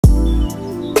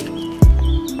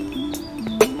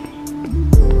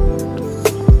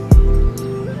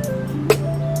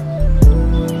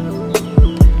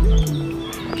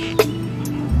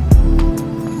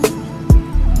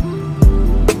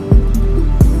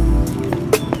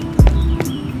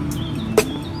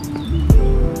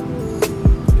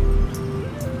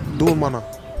manna.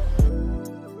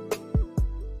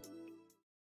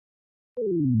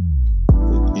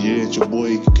 Yeah, it's your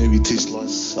boy KVT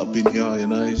Slice. I've been here, you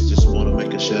know. Just want to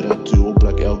make a shout out to all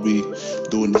black Alby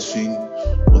doing this thing.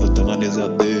 All the Tanganis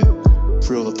out there.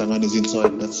 Free all the Tanganis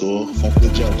inside, that's all. Fuck the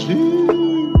judge.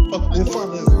 Fuck the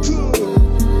fathers too.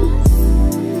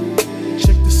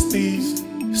 Check the STEEZ,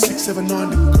 679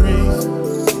 degrees.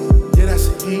 Yeah, that's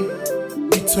the heat.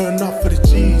 We turn up for the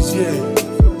G's, yeah.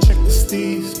 Check the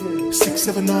STEEZ,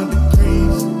 679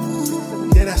 degrees.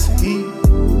 Yeah, that's the heat.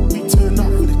 We turn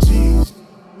up for the G's.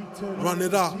 Run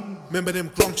it up. Remember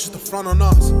them grunts used to front on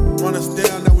us. Run us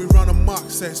down, now we run amok.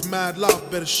 Say it's mad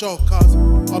love, better show cuz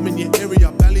I'm in your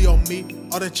area, belly on me.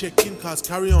 I don't check in cuz,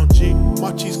 carry on G.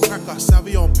 My cheese cracker,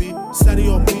 savvy on B. Steady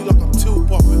on me like I'm till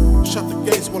popping. Shut the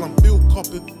gates while I'm bill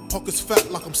copping. Pockets fat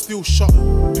like I'm still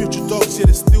shotting. Future dogs, yeah,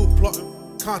 they're still plotting.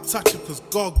 Can't touch him cause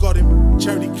God got him.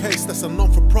 Charity case, that's a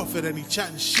non-for-profit. And he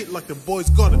chatting shit like the boys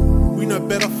got it. We know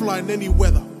better flying any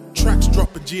weather. Tracks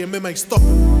dropping, GMM ain't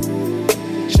stopping.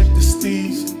 Check the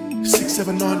STEEZ,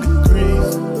 679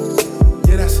 degrees.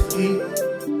 Yeah, that's the heat.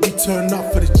 We turn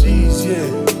up for the G's, yeah.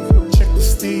 Check the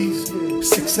STEEZ,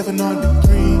 679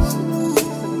 degrees.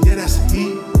 Yeah, that's the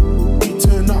heat. We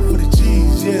turn up for the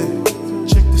G's, yeah.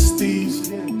 Check the STEEZ,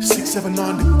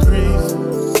 679 degrees.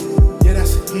 Yeah,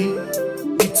 that's the heat.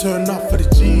 We turn up for the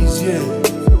G's, yeah.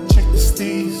 Check the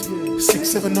STEEZ,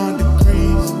 679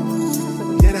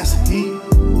 degrees. Yeah, that's the heat.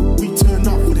 We turn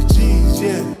up for the G's,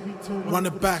 yeah. Run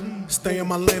it back, stay in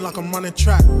my lane like I'm running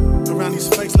track. Around his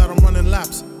face like I'm running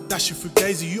laps. Dash you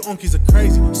fugazi, you onkies are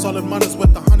crazy. Solid miners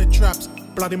with the 100 traps.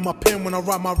 Blood in my pen when I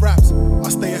write my raps. I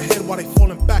stay ahead while they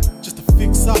falling back, just to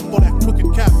fix up all that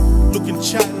crooked cap. Looking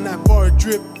chat in that borrowed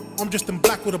drip. I'm just in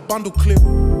black with a bundle clip.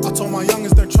 I told my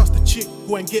youngins don't trust a chick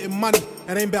who ain't getting money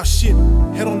and ain't about shit.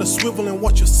 Head on the swivel and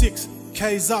watch your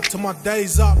 6K's up till my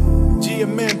days up.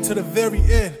 GMM to the very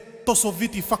end. Tosso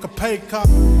Viti, fuck a paid cop.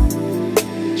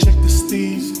 Check the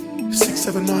STEEZ,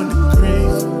 679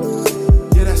 degrees.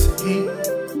 Yeah, that's the heat.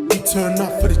 We turn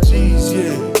up for the G's,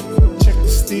 yeah. Check the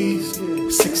STEEZ,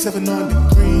 679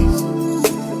 degrees.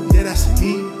 Yeah, that's the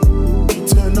heat. We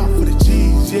turn up for the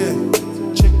G's, yeah.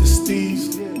 Check the STEEZ,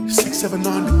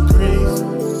 679 degrees.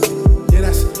 Yeah,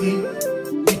 that's the heat.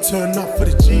 We turn up for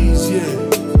the G's, yeah.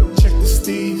 Check the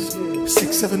STEEZ,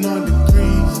 679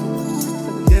 degrees.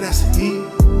 Yeah, that's the heat.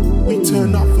 We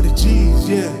turn up for the G's,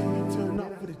 yeah.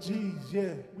 G's,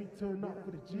 yeah. We turn up for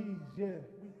the G's, yeah.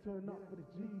 We turn up for the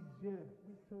G's, yeah.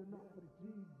 We turn up for the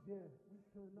G's, yeah. We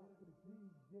turn up for the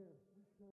G's, yeah.